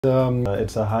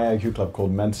It's a high IQ club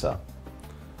called Mensa.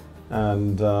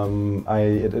 And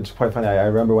it's quite funny. I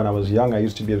remember when I was young, I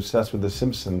used to be obsessed with The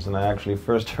Simpsons, and I actually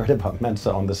first heard about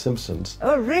Mensa on The Simpsons.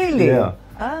 Oh, really? Yeah.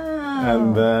 Ah.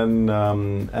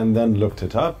 And then looked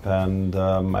it up, and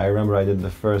I remember I did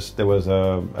the first. There was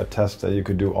a test that you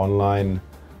could do online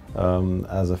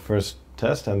as a first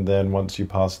test, and then once you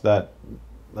passed that,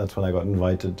 that's when I got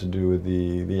invited to do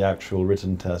the actual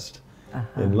written test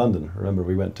in London. Remember,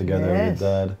 we went together with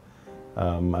Dad.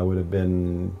 I would have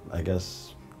been, I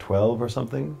guess, 12 or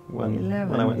something when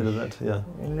I went into that. Yeah.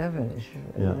 11ish.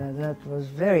 Yeah. That was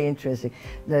very interesting.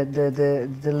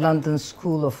 The London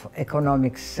School of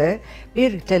Economics'e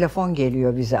bir telefon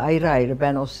geliyor bize ayrı ayrı.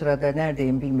 Ben o sırada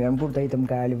neredeyim bilmiyorum. Buradaydım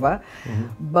galiba.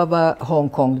 Baba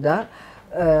Hong Kong'da.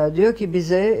 Diyor ki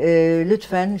bize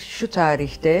lütfen şu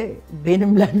tarihte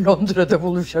benimle Londra'da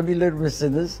buluşabilir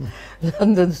misiniz?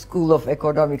 London School of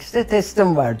Economics'te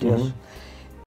testim var diyor.